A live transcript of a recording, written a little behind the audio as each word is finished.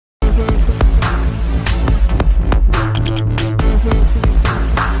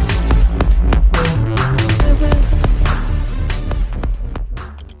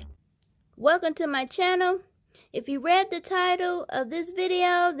welcome to my channel. If you read the title of this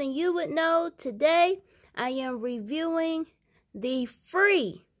video, then you would know today I am reviewing the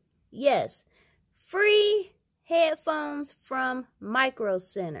free headphones from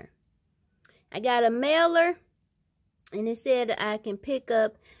Microcenter. I got a mailer and it said I can pick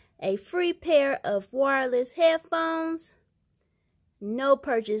up a free pair of wireless headphones. No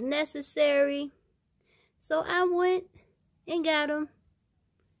purchase necessary. So I went and got them.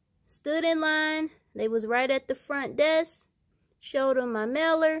 Stood in line. They was right at the front desk. Showed them my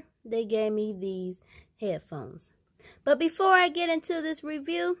mailer. They gave me these headphones. But before I get into this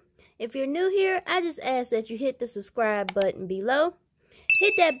review, if you're new here, I just ask that you hit the subscribe button below.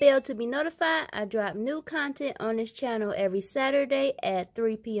 Hit that bell to be notified. I drop new content on this channel every Saturday at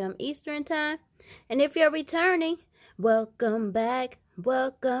 3 p.m. Eastern Time. And if you're returning, welcome back,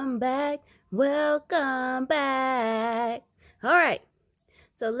 welcome back, welcome back. Alright,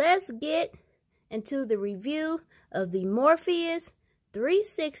 so let's get into the review of the Morpheus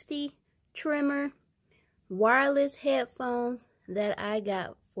 360 Tremor wireless headphones that I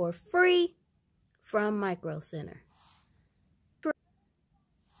got for free from Microcenter.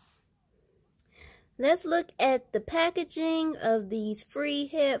 Let's look at the packaging of these free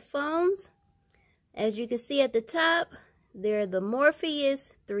headphones. As you can see at the top, they're the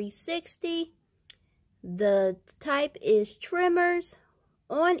Morpheus 360. The type is Tremors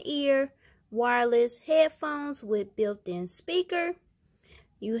on-ear wireless headphones with built-in speaker.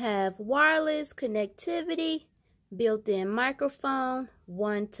 You have wireless connectivity, built-in microphone,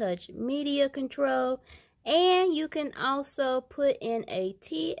 one-touch media control, and you can also put in a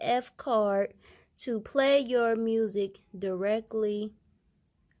TF card to play your music directly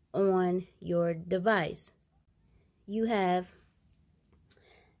on your device. You have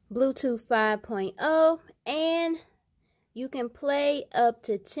Bluetooth 5.0 and you can play up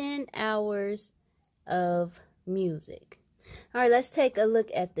to 10 hours of music. All right, let's take a look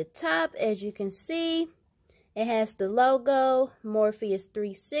at the top. As you can see, it has the logo Morpheus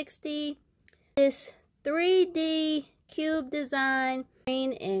 360. This 3D cube design,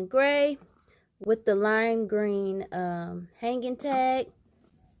 green and gray, with the lime green hanging tag.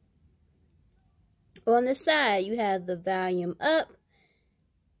 On the side, you have the volume up,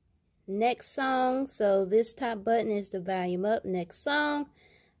 next song. So this top button is the volume up, next song,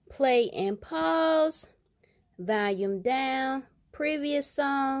 play and pause, volume down, previous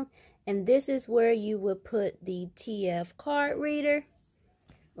song, and this is where you would put the TF card reader.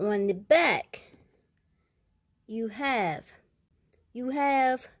 On the back, you have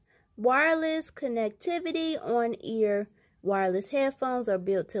wireless connectivity. On-ear wireless headphones are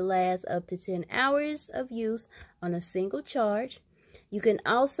built to last up to 10 hours of use on a single charge. You can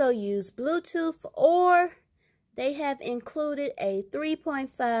also use Bluetooth, or they have included a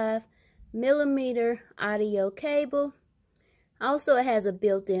 3.5 millimeter audio cable. Also, it has a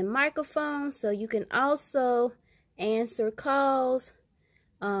built-in microphone, so you can also answer calls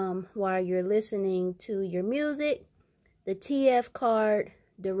while you're listening to your music. The TF card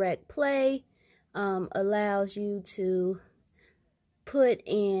direct play allows you to put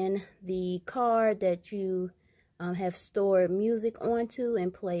in the card that you have stored music onto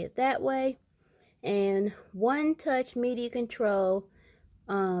and play it that way. And one touch media control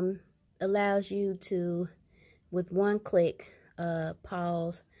allows you to, with one click,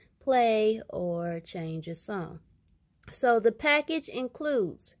 pause, play, or change a song. So the package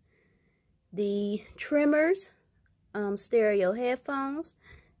includes the Tremors stereo headphones,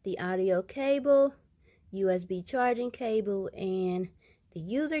 the audio cable, USB charging cable, and the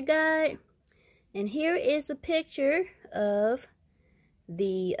user guide. And here is a picture of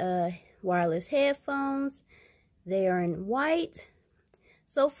the wireless headphones. They are in white.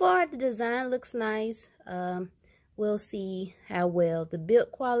 So far, the design looks nice. We'll see how well the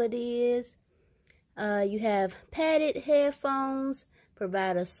build quality is. You have padded headphones,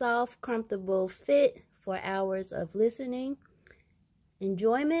 provide a soft, comfortable fit for hours of listening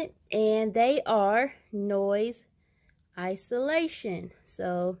enjoyment, and they are noise isolation.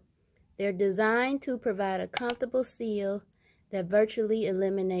 So they're designed to provide a comfortable seal that virtually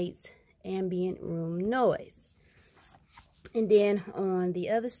eliminates ambient room noise. And then on the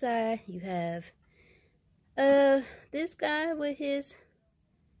other side, you have this guy with his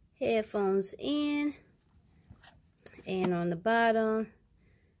headphones in, and on the bottom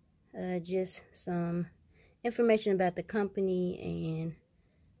just some information about the company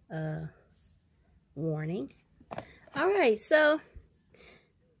and warning. Alright, so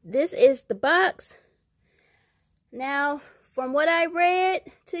this is the box. Now, from what I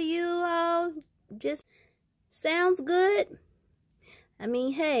read to you all, just sounds good. I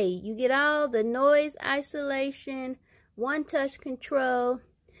mean, hey, you get all the noise isolation, one touch control.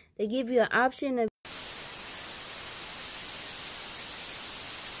 They give you an option of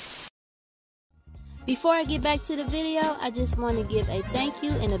Before I get back to the video, I just want to give a thank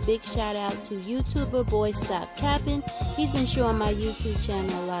you and a big shout out to YouTuber Boy Stop Capping. He's been showing my YouTube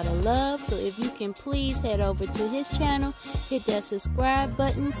channel a lot of love, so if you can please head over to his channel, hit that subscribe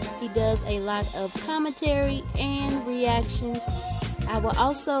button. He does a lot of commentary and reactions. I will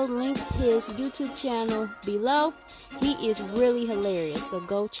also link his YouTube channel below. He is really hilarious, so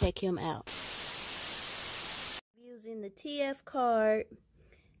go check him out. Using the TF card,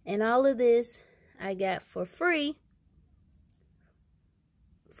 and all of this I got for free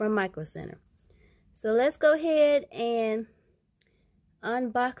from Microcenter. So let's go ahead and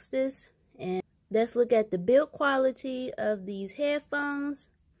unbox this, and let's look at the build quality of these headphones.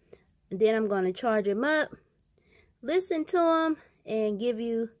 And then I'm going to charge them up, listen to them, and give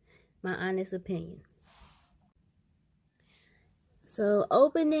you my honest opinion. So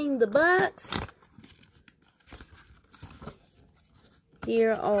opening the box,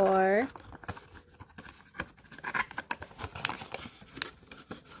 here are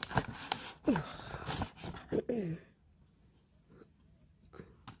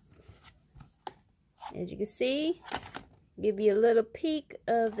as you can see, give you a little peek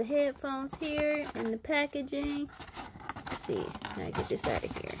of the headphones here in the packaging. Let's see, now get this out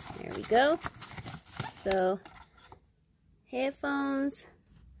of here. There we go. So, headphones.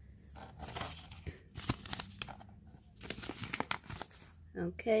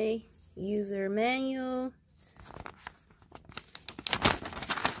 Okay, user manual.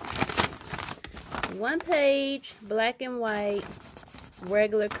 One page, black and white,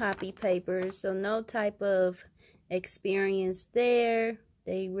 regular copy paper, so no type of experience there.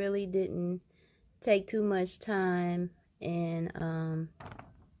 They really didn't take too much time in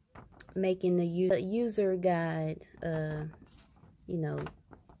making the user guide, you know,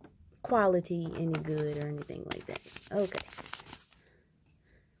 quality any good or anything like that. Okay.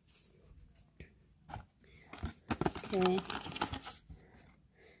 Okay.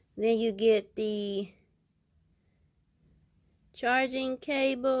 Then you get the charging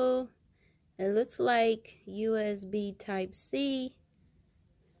cable. It looks like USB Type-C.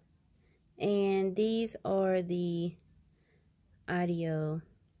 And these are the audio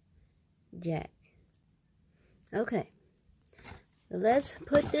jack. Okay. So let's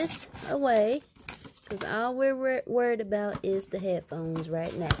put this away, because all we're worried about is the headphones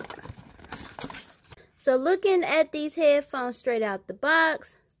right now. So looking at these headphones straight out the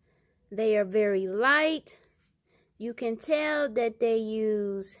box, they are very light. You can tell that they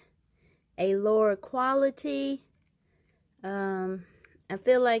use a lower quality. I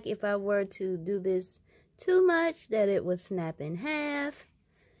feel like if I were to do this too much, that it would snap in half.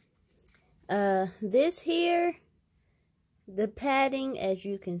 This here, the padding, as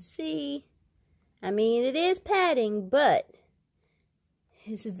you can see, I mean, it is padding, but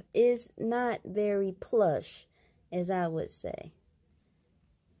it's not very plush, as I would say.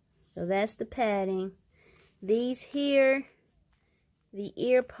 So that's the padding. These here, the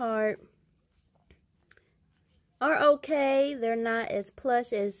ear part, are okay. They're not as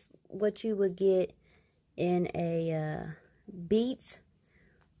plush as what you would get in a Beats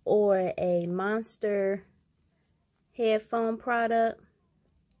or a Monster headphone product.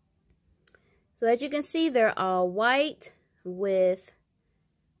 So as you can see, they're all white with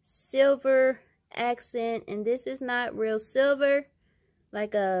silver accent, and this is not real silver,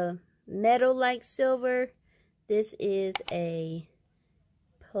 like a metal like silver. This is a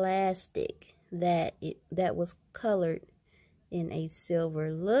plastic that was colored in a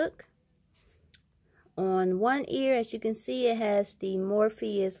silver look. On one ear, as you can see, it has the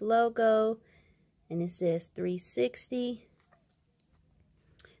Morpheus logo, and it says 360.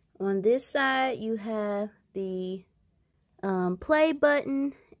 On this side, you have the play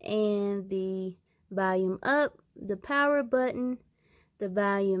button and the volume up, the power button, the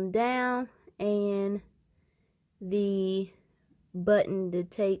volume down, and the button to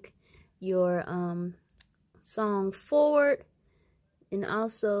take your song forward, and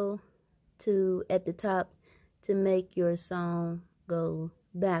also to at the top to make your song go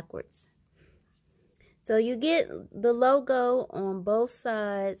backwards. So you get the logo on both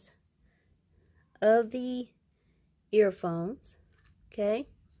sides of the earphones, okay?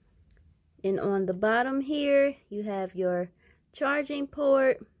 And on the bottom here, you have your charging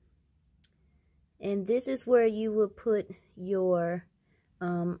port, and this is where you will put your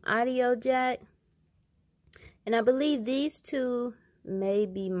audio jack. And I believe these two may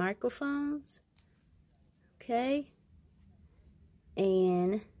be microphones, okay?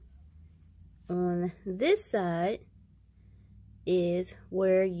 And on this side is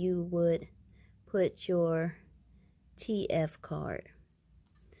where you would put your TF card.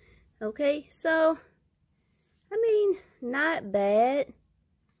 Okay, so I mean, not bad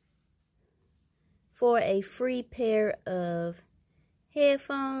for a free pair of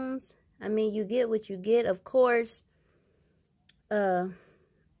headphones. I mean, you get what you get. Of course,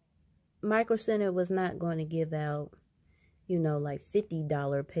 Microcenter was not going to give out, you know, like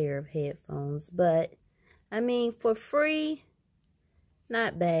 $50 pair of headphones. But, I mean, for free,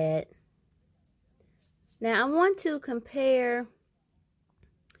 not bad. Now, I want to compare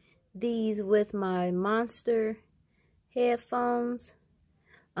these with my Monster headphones.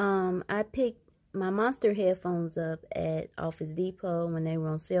 I picked my Monster headphones up at Office Depot when they were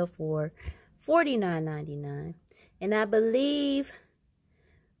on sale for $49.99. And I believe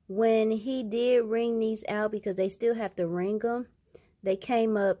when he did ring these out, because they still have to ring them, they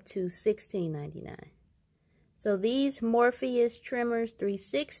came up to $16.99. So these Morpheus Tremors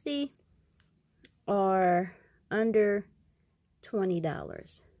 360 are under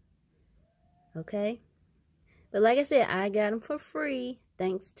 $20. Okay? But like I said, I got them for free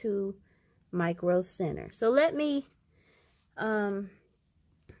thanks to Microcenter. So let me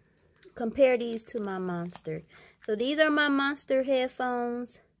compare these to my Monster. So these are my Monster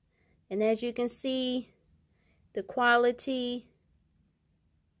headphones. And as you can see, the quality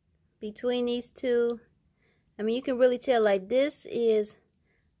between these two, I mean, you can really tell, like, this is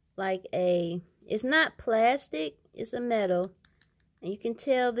like it's not plastic, it's a metal. And you can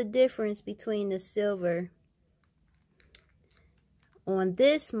tell the difference between the silver on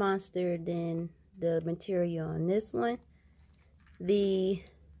this Monster than the material on this one. The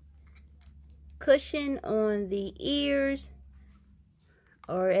cushion on the ears,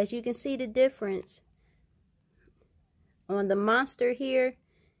 or as you can see the difference on the Monster here,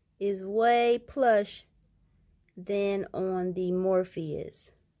 is way plush than on the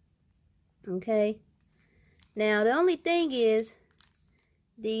Morpheus. Okay, now the only thing is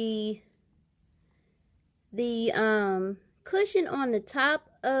the cushion on the top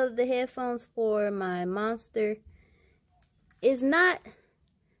of the headphones for my Monster is not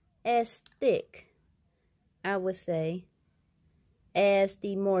as thick, I would say, as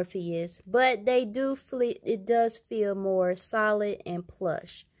the Morpheus, but they do it does feel more solid and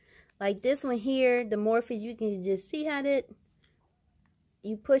plush. Like this one here, the Morpheus, you can just see how that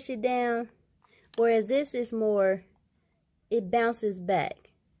you push it down, whereas this is more, it bounces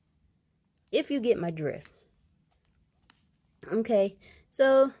back, if you get my drift. Okay,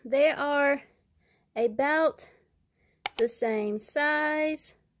 so they are about the same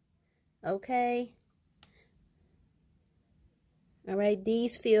size. Okay, all right,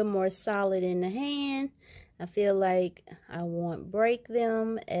 these feel more solid in the hand. I feel like I won't break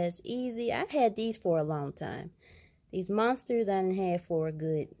them as easy. I had these for a long time. These Monsters I done had for a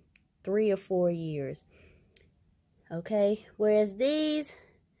good 3 or 4 years. Okay, whereas these,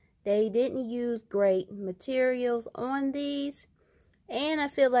 they didn't use great materials on these. And I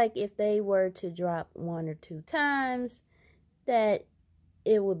feel like if they were to drop 1 or 2 times, that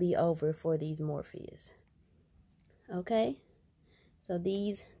it would be over for these Morpheus. Okay, so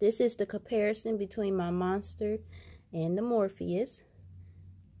this is the comparison between my Monster and the Morpheus.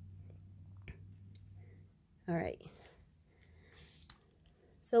 All right.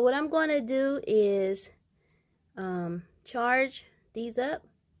 So what I'm going to do is charge these up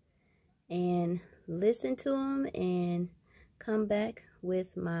and listen to them and come back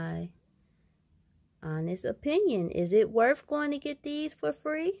with my honest opinion. Is it worth going to get these for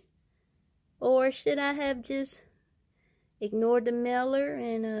free? Or should I have just ignored the mailer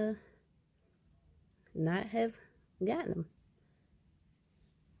and not have gotten them?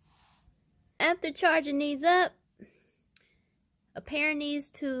 After charging these up, pairing these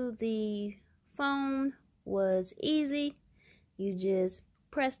to the phone was easy. You just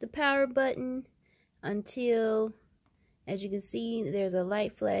press the power button until, as you can see, there's a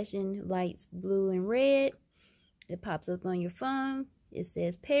light flashing, lights blue and red. It pops up on your phone. It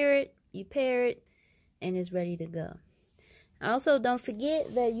says pair it. You pair it and it's ready to go. Also, don't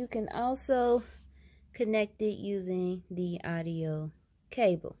forget that you can also connect it using the audio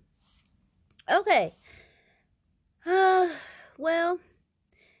cable. Okay. Well,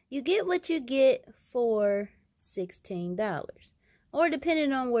 you get what you get for $16. Or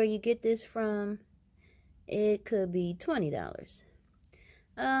depending on where you get this from, it could be $20.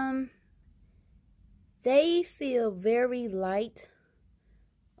 They feel very light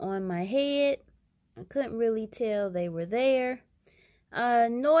on my head. I couldn't really tell they were there.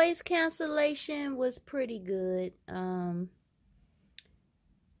 Noise cancellation was pretty good.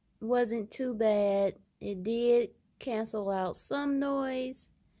 wasn't too bad. It did cancel out some noise.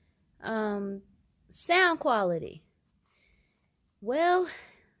 Sound quality. Well,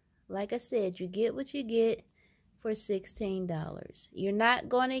 like I said, you get what you get for $16. You're not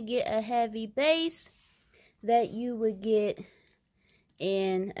going to get a heavy bass that you would get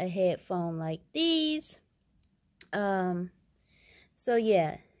in a headphone like these. So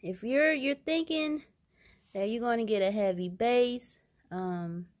yeah, if you're thinking that you're going to get a heavy bass,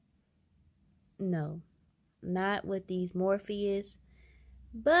 no, not with these Morpheus.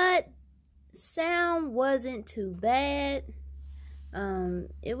 But sound wasn't too bad.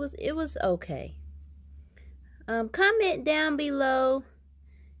 It was okay. Comment down below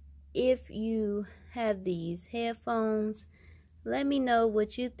if you have these headphones. Let me know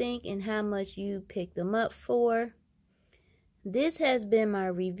what you think and how much you picked them up for. This has been my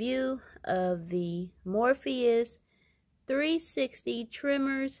review of the Morpheus 360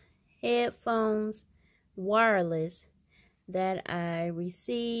 Tremors headphones wireless that I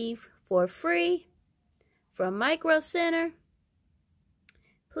received for free from Microcenter.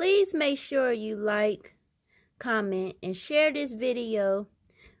 Please make sure you like, comment, and share this video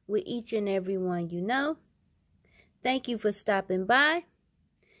with each and every one you know. Thank you for stopping by,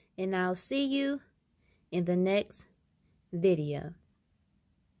 and I'll see you in the next video.